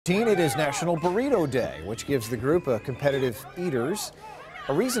It is National Burrito Day, which gives the group of competitive eaters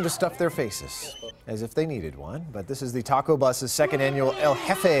a reason to stuff their faces, as if they needed one. But this is the Taco Bus's second annual El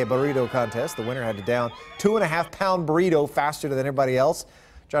Jefe Burrito Contest. The winner had to down 2.5-pound burrito faster than everybody else.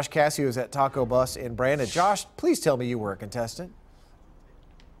 Josh Cassio is at Taco Bus in Brandon. Josh, please tell me you were a contestant.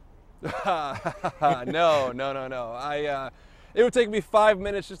 No. It would take me 5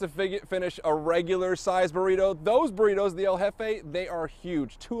 minutes just to finish a regular size burrito. Those burritos, the El Jefe, they are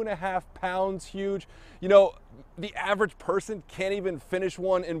huge, 2.5 pounds huge. You know, the average person can't even finish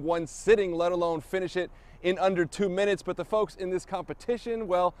one in one sitting, let alone finish it in under 2 minutes. But the folks in this competition,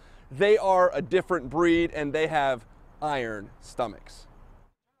 well, they are a different breed and they have iron stomachs.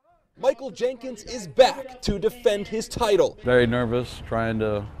 Michael Jenkins is back to defend his title. Very nervous, trying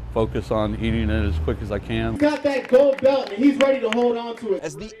to focus on eating it as quick as I can. He's got that gold belt and he's ready to hold on to it.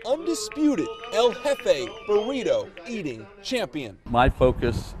 As the undisputed El Jefe Burrito Eating Champion. My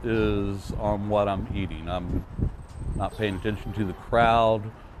focus is on what I'm eating. I'm not paying attention to the crowd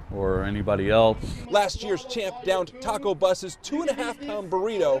or anybody else. Last year's champ downed Taco Bus's 2.5-pound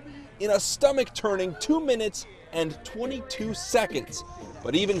burrito in a stomach-turning 2 minutes and 22 seconds.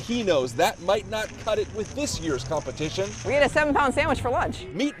 But even he knows that might not cut it with this year's competition. We had a 7-pound sandwich for lunch.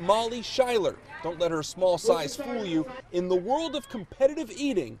 Meet Molly Schuyler. Don't let her small size fool you. In the world of competitive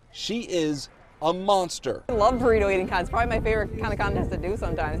eating, she is a monster. I love burrito eating contests. Probably my favorite kind of contest to do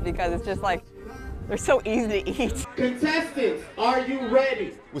sometimes because it's just like, they're so easy to eat. Contestants, are you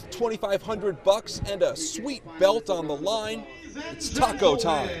ready? With $2,500 and a sweet belt on the line, it's taco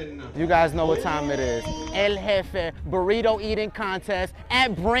time. You guys know what time it is. El Jefe Burrito Eating Contest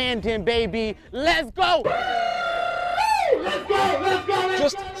at Brandon, baby. Let's go! Let's go!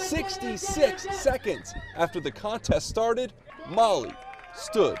 Just 66 seconds after the contest started, Molly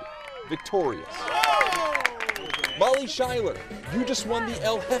stood victorious. Molly Schuyler, you just won the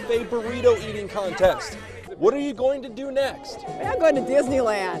El Jefe Burrito Eating Contest. What are you going to do next? I'm going to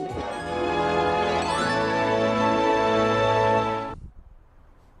Disneyland.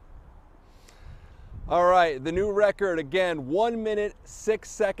 All right, the new record again, 1 minute, 6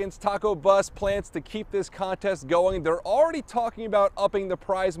 seconds. Taco Bus plans to keep this contest going. They're already talking about upping the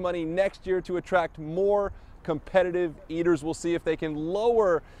prize money next year to attract more competitive eaters. We'll see if they can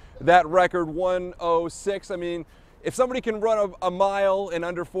lower that record, 1:06. I mean, if somebody can run a mile in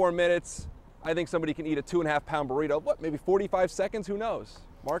under 4 minutes, I think somebody can eat a 2.5-pound burrito. What, maybe 45 seconds? Who knows?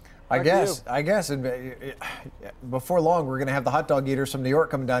 Mark? I guess. And before long, we're going to have the hot dog eaters from New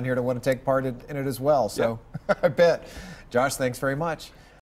York coming down here to want to take part in it as well. So I bet. Josh, thanks very much.